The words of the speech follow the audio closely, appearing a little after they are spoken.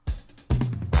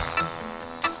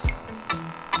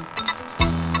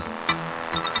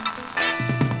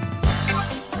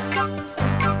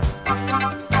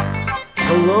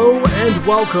and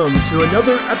welcome to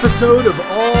another episode of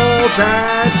All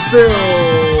That Film.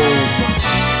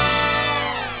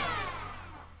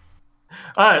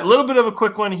 All right, a little bit of a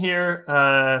quick one here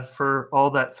for All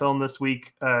That Film this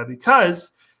week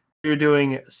because we're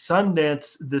doing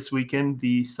Sundance this weekend,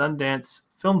 the Sundance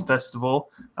Film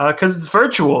Festival, because it's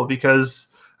virtual, because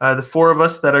the four of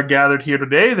us that are gathered here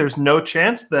today, there's no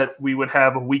chance that we would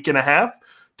have a week and a half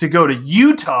to go to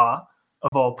Utah, of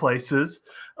all places.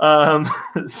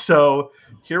 So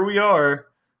here we are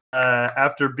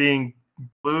after being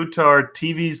glued to our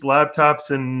TVs, laptops,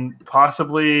 and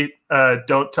possibly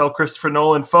don't tell Christopher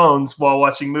Nolan phones while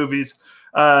watching movies.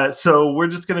 So we're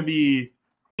just going to be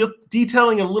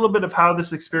detailing a little bit of how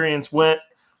this experience went.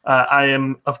 I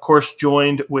am, of course,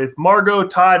 joined with Margot,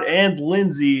 Todd, and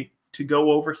Lindsay to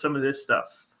go over some of this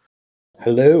stuff.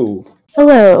 Hello.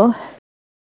 Hello.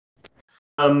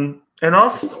 And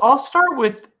I'll start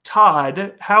with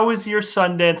Todd. How was your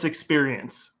Sundance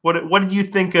experience? What did you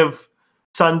think of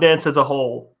Sundance as a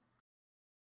whole?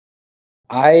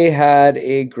 I had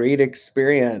a great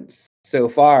experience so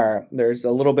far. There's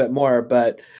a little bit more,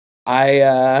 but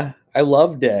I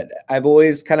loved it. I've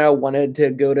always kind of wanted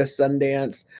to go to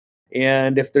Sundance,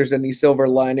 and if there's any silver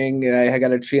lining, I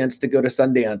got a chance to go to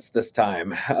Sundance this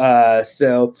time.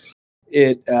 So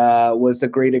it was a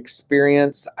great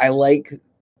experience. I like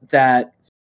that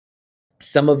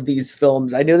some of these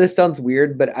films, I know this sounds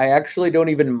weird, but I actually don't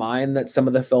even mind that some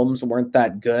of the films weren't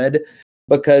that good,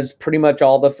 because pretty much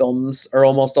all the films, or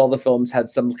almost all the films,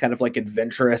 had some kind of like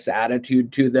adventurous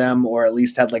attitude to them, or at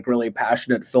least had like really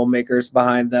passionate filmmakers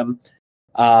behind them.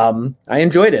 I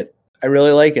enjoyed it. I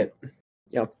really like it.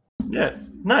 Yeah,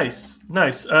 nice.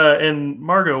 And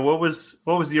Margot, what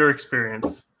was your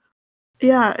experience?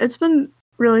 Yeah, it's been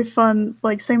really fun.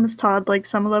 Like, same as Todd, like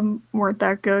some of them weren't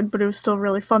that good, but it was still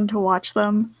really fun to watch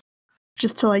them,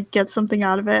 just to like get something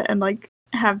out of it and like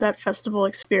have that festival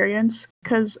experience.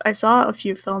 Because I saw a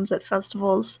few films at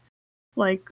festivals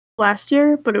like last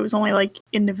year, but it was only like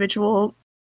individual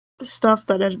stuff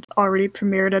that had already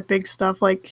premiered at big stuff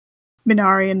like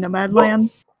Minari and Nomadland.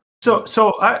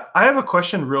 So I have a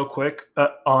question real quick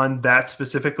on that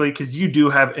specifically, because you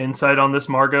do have insight on this,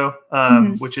 Margot,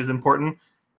 which is important.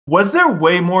 Was there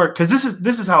way more? Because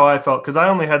this is how I felt, because I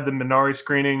only had the Minari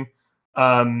screening,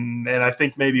 and I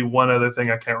think maybe one other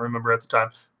thing I can't remember at the time.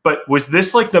 But was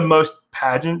this like the most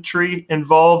pageantry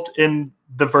involved in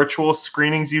the virtual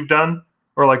screenings you've done,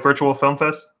 or like virtual film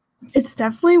fest? It's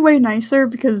definitely way nicer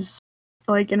because,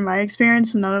 like, in my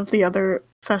experience, none of the other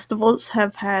festivals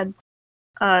have had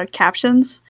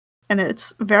captions, and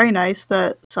it's very nice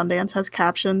that Sundance has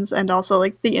captions, and also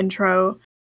like the intro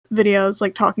videos,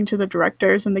 like talking to the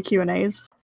directors and the Q&As,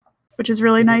 which is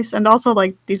really nice. And also,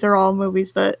 like, these are all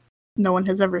movies that no one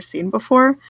has ever seen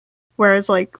before, whereas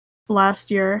like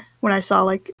last year when I saw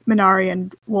like Minari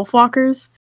and Wolfwalkers,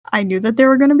 I knew that they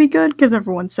were going to be good because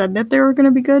everyone said that they were going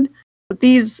to be good, but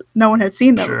these, no one had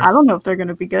seen them. Sure. I don't know if they're going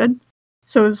to be good,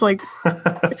 so it was like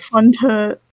fun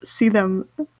to see them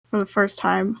for the first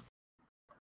time.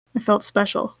 It felt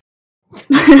special.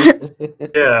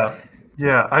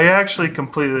 Yeah, I actually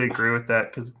completely agree with that,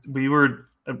 because we were,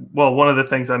 well, one of the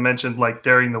things I mentioned like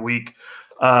during the week,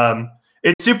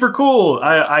 it's super cool.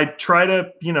 I try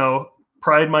to,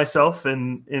 pride myself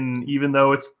in even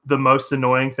though it's the most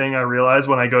annoying thing I realize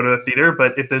when I go to a theater,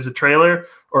 but if there's a trailer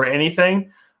or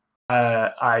anything,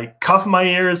 I cuff my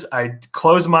ears, I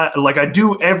close I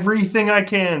do everything I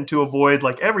can to avoid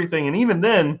like everything. And even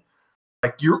then,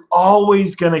 like, you're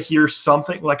always going to hear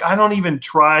something. Like, I don't even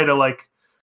try to like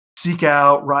seek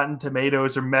out Rotten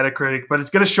Tomatoes or Metacritic, but it's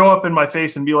going to show up in my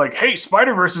face and be like, hey,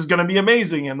 Spider-Verse is going to be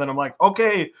amazing. And then I'm like,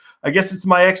 okay, I guess it's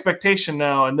my expectation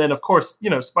now. And then, of course,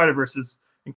 Spider-Verse is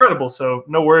incredible, so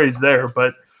no worries there.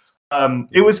 But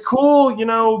it was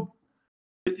cool,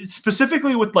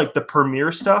 specifically with like the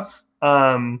premiere stuff,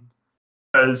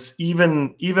 because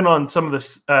even on some of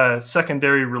the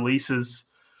secondary releases,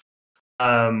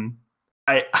 I'm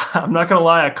not going to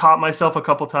lie, I caught myself a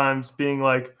couple times being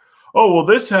like, oh, well,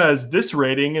 this has this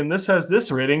rating and this has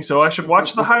this rating, so I should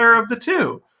watch the higher of the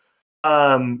two.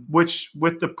 Which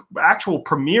with the actual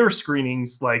premiere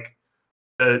screenings, like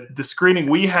the screening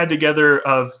we had together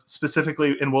of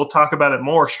specifically, and we'll talk about it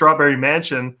more, Strawberry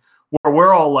Mansion, where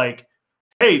we're all like,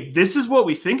 hey, this is what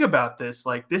we think about this.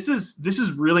 Like, this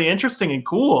is really interesting and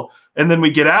cool. And then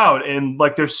we get out and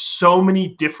like there's so many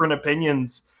different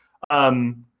opinions.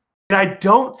 And I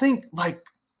don't think I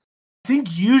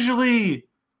think usually,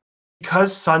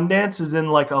 because Sundance is in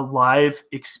like a live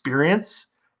experience,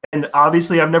 and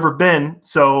obviously I've never been,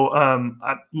 so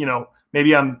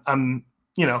maybe I'm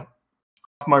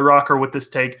my rocker with this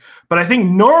take. But I think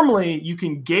normally you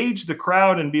can gauge the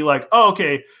crowd and be like, oh,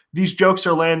 okay, these jokes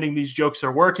are landing, these jokes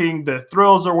are working, the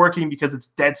thrills are working because it's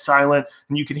dead silent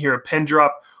and you can hear a pin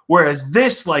drop. Whereas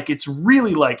this, like, it's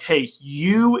really like, hey,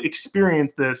 you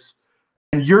experience this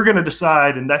and you're going to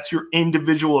decide, and that's your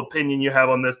individual opinion you have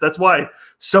on this. That's why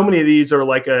so many of these are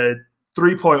like a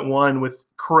 3.1 with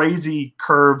crazy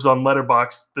curves on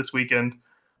Letterboxd this weekend.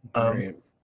 Right.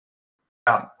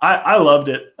 Yeah, I loved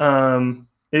it.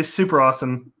 It's super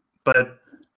awesome. But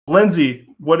Lindsay,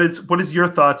 what is your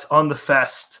thoughts on the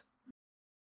fest?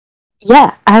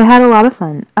 Yeah, I had a lot of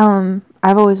fun.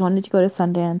 I've always wanted to go to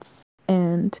Sundance,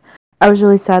 and I was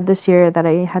really sad this year that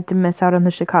I had to miss out on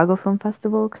the Chicago Film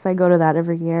Festival because I go to that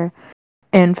every year.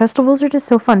 And festivals are just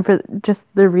so fun for just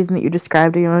the reason that you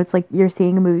described. You know, it's like you're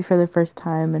seeing a movie for the first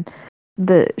time, and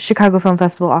the Chicago Film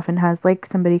Festival often has like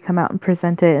somebody come out and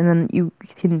present it, and then you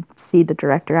can see the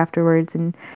director afterwards,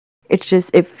 and it's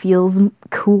just, it feels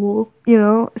cool, you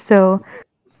know? So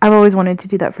I've always wanted to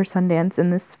do that for Sundance,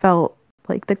 and this felt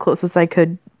like the closest I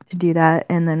could to do that.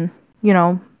 And then, you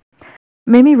know,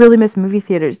 made me really miss movie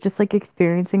theaters, just like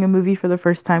experiencing a movie for the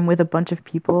first time with a bunch of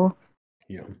people.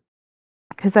 Yeah.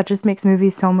 Because that just makes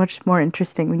movies so much more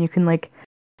interesting when you can like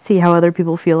see how other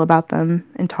people feel about them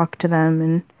and talk to them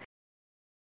and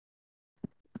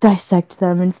dissect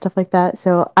them and stuff like that.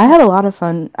 So I had a lot of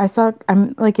fun.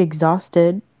 I'm like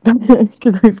exhausted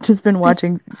because we've just been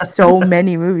watching so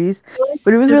many movies,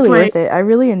 but it was really worth it. I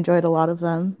really enjoyed a lot of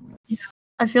them. Yeah,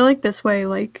 I feel like this way,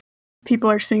 like,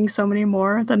 people are seeing so many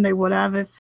more than they would have if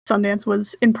Sundance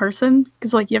was in person,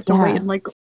 because like you have to wait in like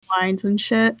lines and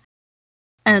shit,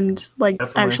 and like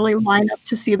actually line up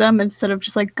to see them instead of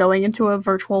just like going into a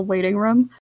virtual waiting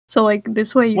room. So like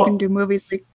this way you can do movies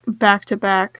like back to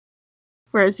back,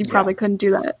 whereas you probably couldn't do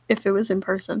that if it was in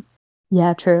person.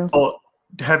 Yeah, true. Well,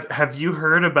 have you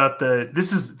heard about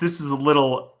this is a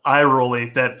little eye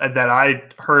rolly that I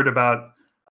heard about.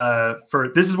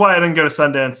 This is why I didn't go to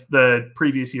Sundance the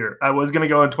previous year. I was going to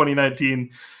go in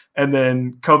 2019, and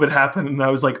then COVID happened, and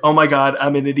I was like, oh my God,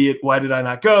 I'm an idiot. Why did I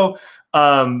not go?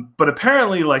 But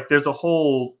apparently, like, there's a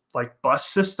whole like bus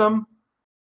system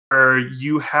where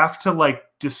you have to like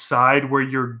decide where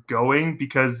you're going,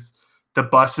 because the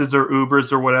buses or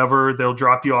Ubers or whatever, they'll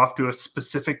drop you off to a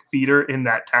specific theater in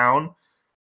that town.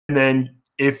 And then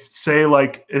if, say,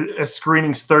 like a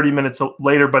screening's 30 minutes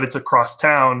later, but it's across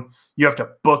town, you have to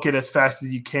book it as fast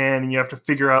as you can, and you have to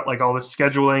figure out like all the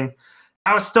scheduling.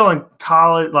 I was still in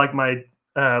college, like my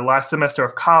last semester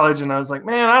of college, and I was like,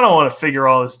 man, I don't want to figure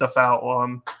all this stuff out while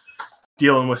I'm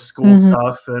dealing with school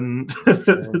stuff. And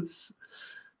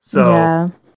so yeah,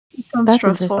 it sounds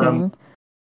stressful.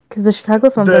 Because the Chicago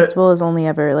Film Festival is only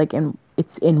ever like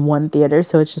it's in one theater,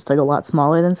 so it's just like a lot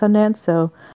smaller than Sundance.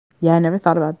 So yeah, I never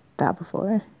thought about that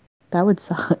before. That would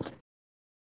suck.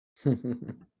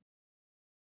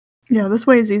 Yeah, this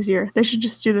way is easier. They should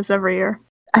just do this every year.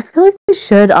 I feel like they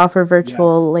should offer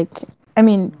virtual, like, I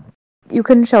mean, you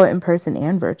couldn't show it in person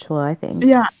and virtual, I think.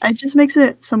 Yeah, it just makes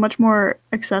it so much more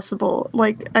accessible.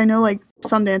 Like, I know, like,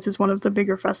 Sundance is one of the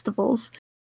bigger festivals,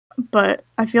 but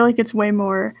I feel like it's way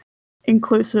more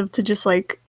inclusive to just,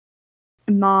 like,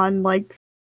 non, like,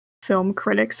 film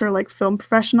critics or, like, film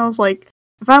professionals. Like,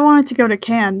 if I wanted to go to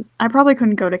Cannes, I probably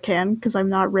couldn't go to Cannes because I'm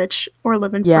not rich or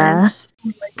live in France.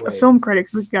 Like a film critic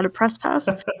who's got a press pass.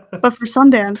 But for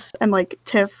Sundance and like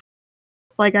TIFF,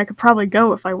 like I could probably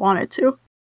go if I wanted to.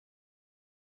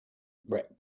 Right.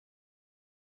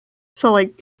 So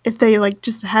like if they like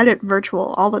just had it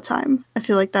virtual all the time, I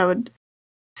feel like that would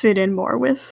fit in more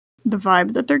with the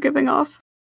vibe that they're giving off.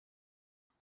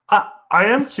 I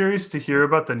am curious to hear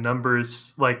about the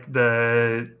numbers, like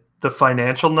the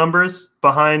financial numbers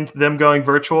behind them going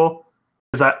virtual,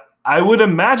 because I would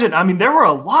imagine, I mean, there were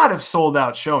a lot of sold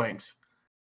out showings,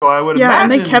 so I would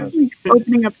imagine, and they kept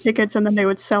opening up tickets, and then they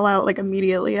would sell out like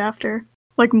immediately after,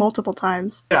 like multiple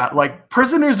times. Yeah, like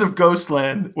Prisoners of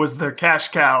Ghostland was their cash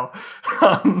cow.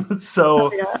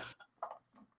 So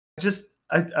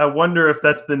I wonder if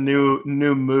that's the new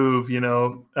move, you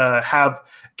know,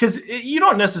 because you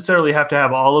don't necessarily have to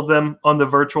have all of them on the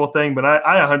virtual thing, but I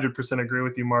 100% agree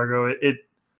with you, Margot. It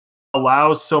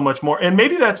allows so much more. And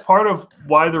maybe that's part of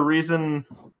why the reason,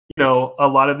 you know, a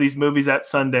lot of these movies at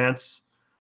Sundance,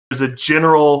 there's a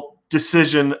general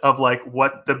decision of like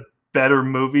what the better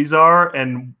movies are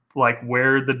and like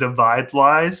where the divide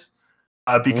lies,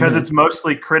 because it's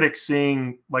mostly critics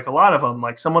seeing like a lot of them.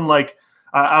 Like someone like,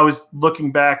 I was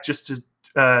looking back just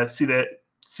to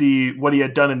see what he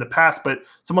had done in the past, but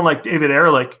someone like David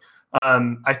Ehrlich,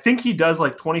 I think he does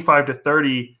like 25 to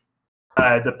 30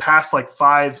 the past like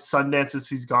 5 Sundances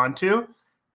he's gone to.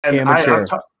 And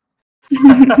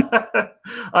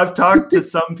I've talked to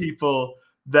some people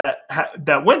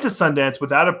that went to Sundance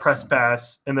without a press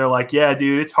pass, and they're like, "Yeah,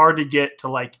 dude, it's hard to get to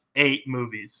like 8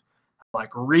 movies." I'm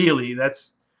like, really?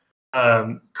 That's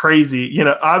crazy. You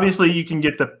know, obviously you can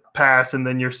get the pass and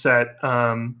then you're set.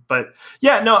 But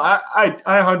yeah, no, I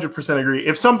 100% agree.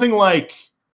 If something like,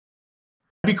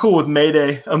 I'd be cool with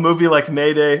Mayday, a movie like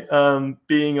Mayday,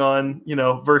 being on, you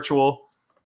know, virtual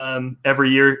every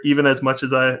year, even as much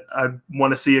as I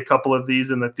want to see a couple of these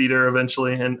in the theater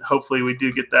eventually, and hopefully we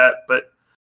do get that. But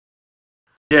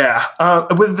yeah,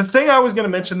 with the thing I was going to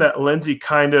mention that Lindsay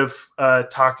kind of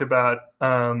talked about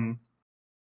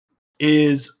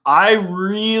is I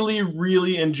really,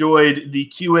 really enjoyed the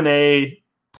Q&A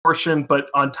portion, but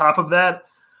on top of that,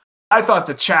 I thought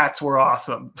the chats were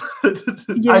awesome.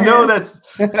 Yeah. I know that's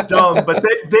dumb, but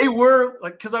they were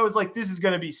like, because I was like, this is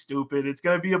going to be stupid. It's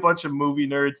going to be a bunch of movie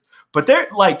nerds, but they're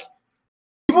like,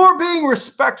 people were being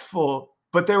respectful,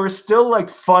 but they were still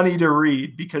like funny to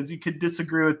read because you could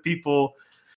disagree with people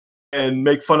and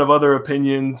make fun of other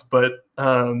opinions. But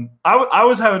I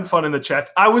was having fun in the chats.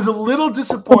 I was a little The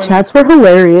disappointed. chats were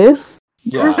hilarious.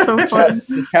 They were so fun.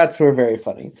 The chats were very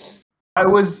funny. I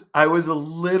was a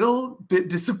little bit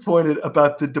disappointed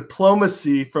about the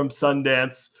diplomacy from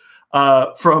Sundance,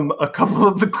 from a couple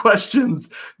of the questions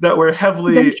that were They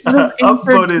heavily should have answered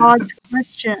upvoted. Todd's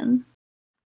question.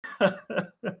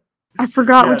 I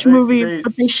forgot Yeah, which they- movie, they-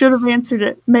 but they should have answered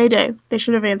it. Mayday. They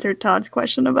should have answered Todd's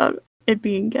question about it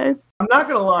being gay. I'm not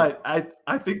gonna lie,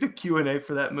 I think the Q&A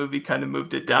for that movie kind of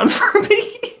moved it down for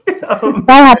me. That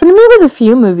happened to me with a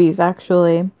few movies,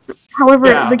 actually. However,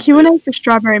 Yeah. the Q&A for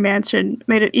Strawberry Mansion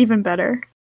made it even better.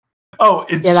 Oh,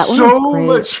 it's Yeah, that one so was great.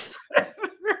 much better.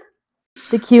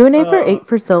 The Q&A for Oh. 8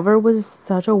 for Silver was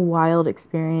such a wild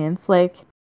experience. Like,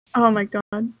 Oh my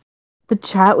god. the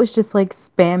chat was just like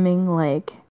spamming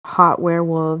like hot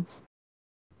werewolves.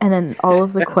 And then all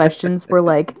of the questions were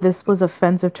like, this was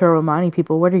offensive to Romani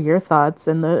people. What are your thoughts?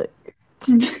 And the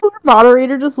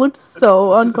moderator just looked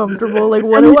so uncomfortable. Like,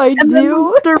 what do I And then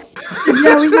do?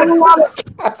 yeah, we had a lot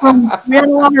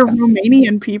of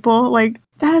Romanian people. Like,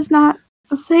 that is not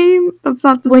the same. That's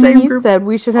not the When same he group. said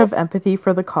we should have empathy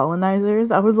for the colonizers,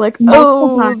 I was like,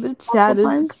 Multiple oh, times, the chat is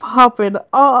times. popping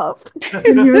off.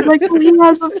 And he was like, well, he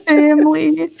has a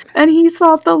family, and he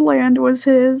thought the land was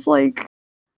his. Like,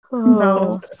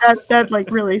 no, that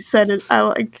like really said it. I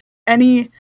like any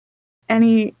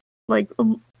like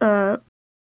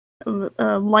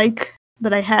like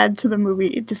that I had to the movie,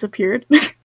 it disappeared.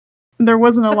 There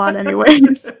wasn't a lot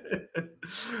anyways.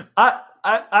 I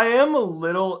am a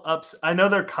little upset. I know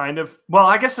they're kind of, well,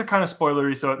 I guess they're kind of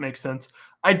spoilery, so it makes sense.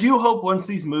 I do hope once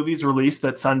these movies release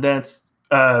that Sundance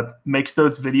makes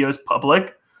those videos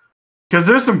public, because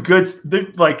there's some good,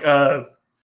 like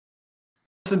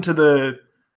listen to the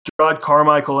Gerard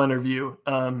Carmichael interview,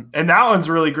 and that one's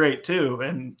really great too.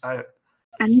 And I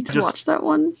need to watch that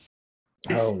one.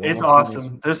 It's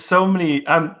awesome. There's so many.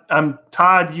 I'm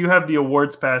Todd. You have the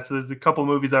awards pass. There's a couple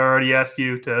movies I already asked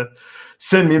you to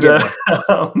send me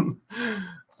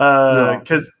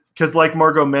because like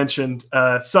Margot mentioned,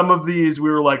 some of these we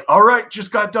were like, all right,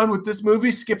 just got done with this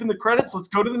movie, skipping the credits. Let's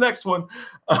go to the next one.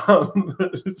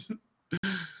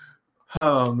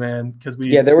 Oh man, because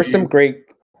there were some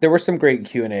great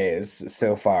Q&As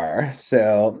so far.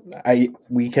 So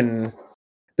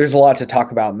there's a lot to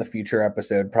talk about in the future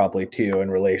episode probably too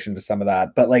in relation to some of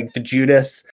that. But like the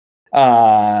Judas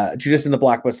and the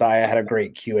Black Messiah had a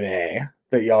great Q&A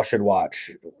that y'all should watch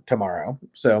tomorrow.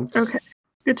 So okay,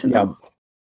 good to know.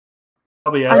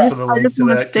 Probably ask for the link to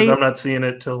that because I'm not seeing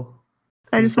it till.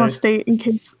 I just want to state, in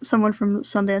case someone from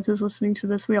Sundance is listening to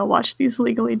this, we all watch these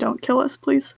legally. Don't kill us,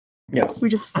 please. Yes. We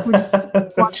just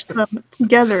watched them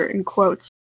together in quotes,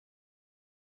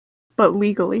 but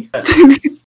legally.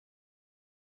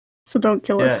 So don't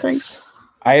kill us, thanks.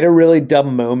 I had a really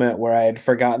dumb moment where I had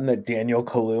forgotten that Daniel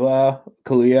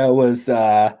Kaluuya was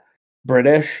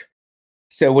British.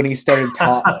 So when he started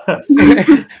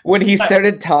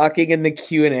talking in the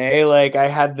Q&A, like I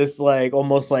had this like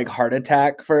almost like heart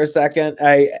attack for a second.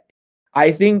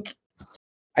 I think,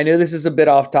 I know this is a bit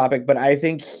off topic, but I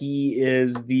think he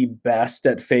is the best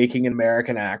at faking an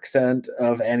American accent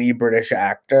of any British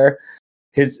actor.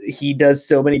 He does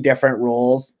so many different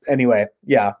roles. Anyway,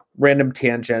 yeah, random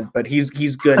tangent, but he's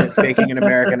good at faking an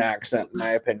American accent, in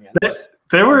my opinion.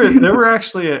 There were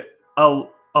actually a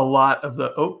lot of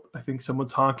the. Oh, I think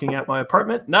someone's honking at my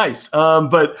apartment. Nice.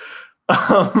 But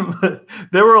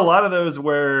there were a lot of those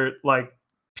where like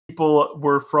people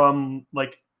were from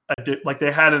like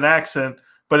they had an accent,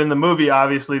 but in the movie,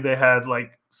 obviously they had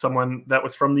like someone that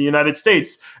was from the United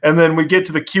States, and then we get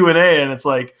to the Q&A, and it's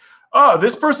like, oh,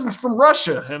 this person's from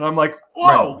Russia, and I'm like,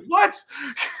 whoa, what?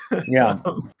 Yeah.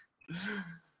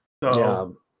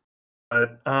 So,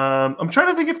 I'm trying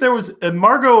to think if there was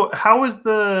Margot. How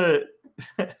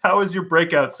was your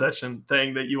breakout session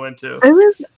thing that you went to? It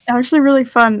was actually really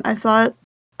fun. I thought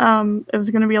it was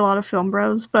going to be a lot of film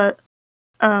bros, but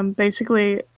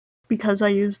basically because I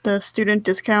used the student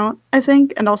discount, I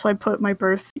think, and also I put my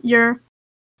birth year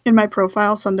in my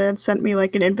profile, Sundance sent me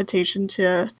like an invitation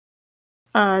to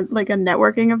like a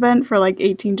networking event for like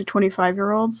 18 to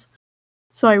 25-year-olds.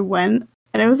 So I went,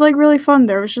 and it was like really fun.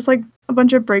 There was just like a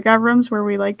bunch of breakout rooms where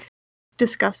we like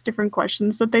discussed different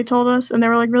questions that they told us, and they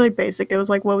were like really basic. It was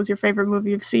like, what was your favorite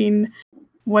movie you've seen?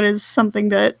 What is something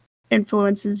that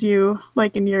influences you,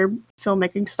 like in your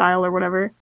filmmaking style or whatever?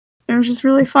 And it was just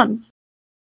really fun.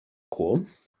 Cool.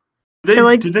 Did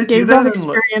they do gave that in,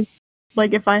 experience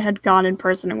like if I had gone in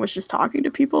person and was just talking to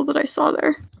people that I saw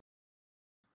there.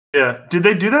 Yeah. Did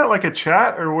they do that like a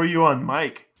chat, or were you on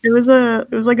mic? It was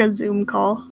like a Zoom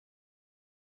call.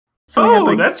 So we had,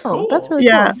 like, that's cool. That's really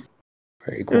yeah, cool.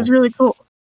 Very it cool. was really cool.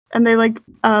 And they like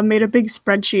made a big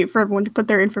spreadsheet for everyone to put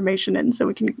their information in so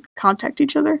we can contact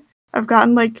each other. I've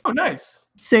gotten like Oh, nice.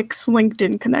 6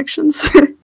 LinkedIn connections.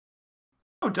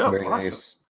 Oh, dope. Very Awesome.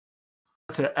 nice.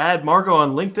 To add Margot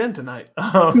on LinkedIn tonight.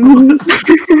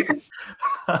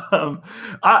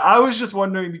 I was just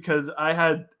wondering because I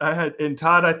had and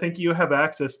Todd, I think you have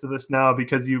access to this now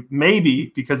because you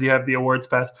have the awards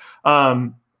pass.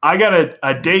 I got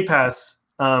a day pass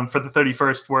for the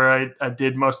 31st where I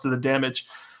did most of the damage.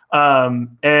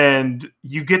 And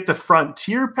you get the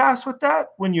Frontier pass with that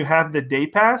when you have the day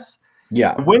pass.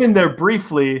 Yeah. I went in there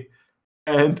briefly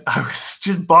and I was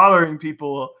just bothering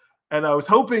people, and I was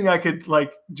hoping I could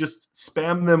like just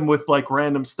spam them with like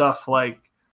random stuff like,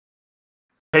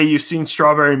 hey, you seen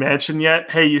Strawberry Mansion yet?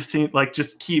 Hey, you've seen, like,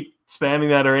 just keep spamming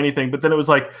that or anything. But then it was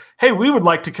like, hey, we would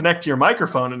like to connect to your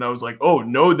microphone. And I was like, oh,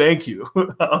 no, thank you.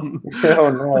 Oh,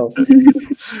 no.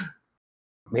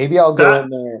 Maybe I'll go in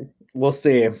there. We'll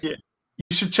see. Yeah, you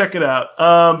should check it out.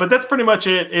 But that's pretty much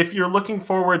it. If you're looking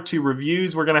forward to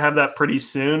reviews, we're going to have that pretty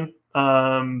soon.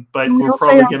 But we're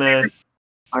probably going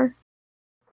to...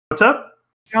 What's up?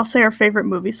 I'll say our favorite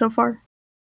movie so far.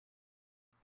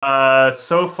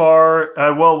 So far,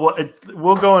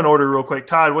 we'll go in order real quick.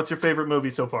 Todd, what's your favorite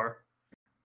movie so far?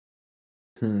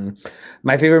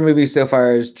 My favorite movie so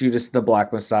far is Judas and the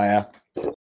Black Messiah.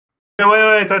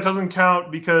 Wait, that doesn't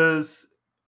count because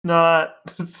not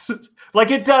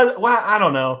like it does. Well, I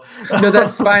don't know. No,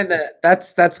 that's fine.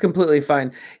 That's completely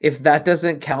fine. If that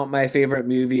doesn't count, my favorite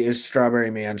movie is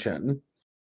Strawberry Mansion.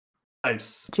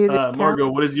 Nice. Judith, Margot,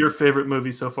 what is your favorite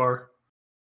movie so far?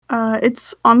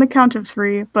 It's on the count of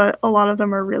 3, but a lot of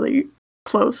them are really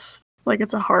close. Like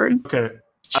it's a hard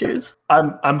choose.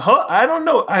 I don't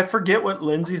know. I forget what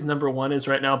Lindsay's number 1 is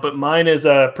right now, but mine is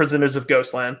Prisoners of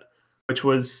Ghostland, which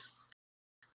was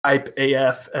hype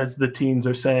AF, as the teens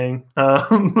are saying.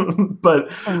 But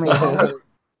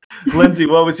Lindsay,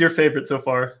 what was your favorite so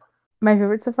far? My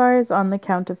favorite so far is On the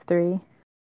Count of 3.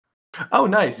 Oh,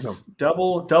 nice.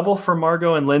 Double for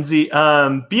Margot and Lindsay. Be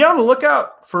on the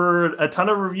lookout for a ton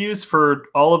of reviews for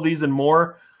all of these and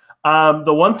more.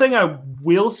 The one thing I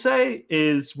will say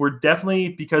is we're definitely,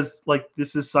 because like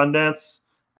this is Sundance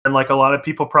and like a lot of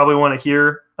people probably want to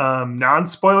hear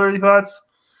non-spoilery thoughts.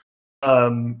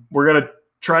 We're going to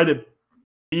try to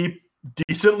be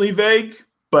decently vague,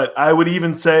 but I would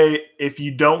even say if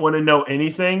you don't want to know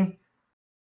anything,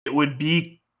 it would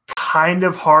be kind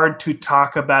of hard to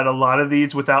talk about a lot of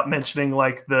these without mentioning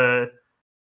like the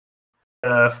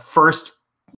first,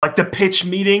 like the pitch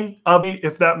meeting of it,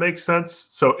 if that makes sense.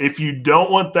 So if you don't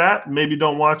want that, maybe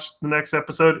don't watch the next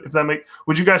episode.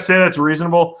 Would you guys say that's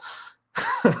reasonable?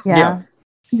 Yeah,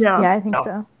 Yeah. I think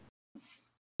so.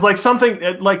 Like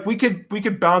something like we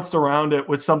could bounce around it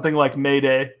with something like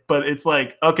Mayday, but it's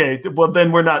like, okay, well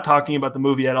then we're not talking about the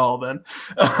movie at all then.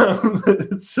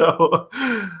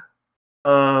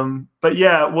 But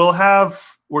yeah,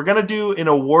 we're gonna do an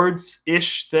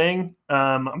awards-ish thing.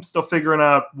 I'm still figuring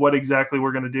out what exactly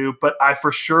we're gonna do, but I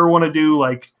for sure want to do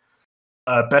like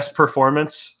best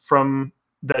performance from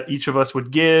that each of us would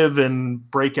give, and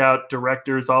breakout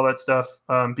directors, all that stuff.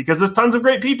 Because there's tons of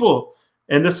great people,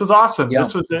 and this was awesome. Yeah.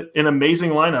 This was an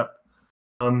amazing lineup.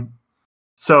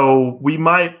 So we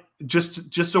might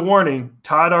just a warning.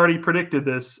 Todd already predicted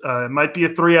this. It might be a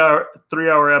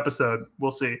 3-hour episode.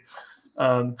 We'll see.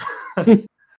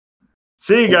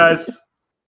 See you guys.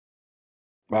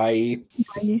 Bye.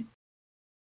 Bye.